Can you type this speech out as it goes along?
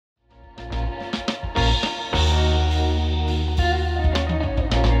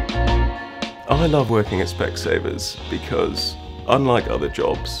I love working at Specsavers because, unlike other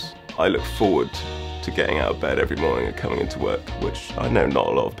jobs, I look forward to getting out of bed every morning and coming into work, which I know not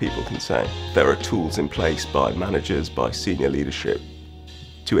a lot of people can say. There are tools in place by managers, by senior leadership,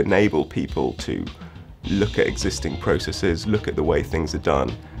 to enable people to look at existing processes, look at the way things are done,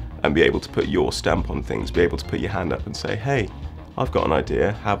 and be able to put your stamp on things, be able to put your hand up and say, hey, I've got an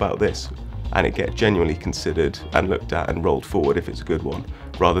idea, how about this? And it get genuinely considered and looked at and rolled forward if it's a good one,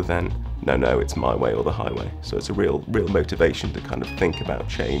 rather than, no, it's my way or the highway. So it's a real motivation to kind of think about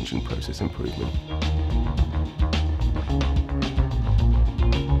change and process improvement.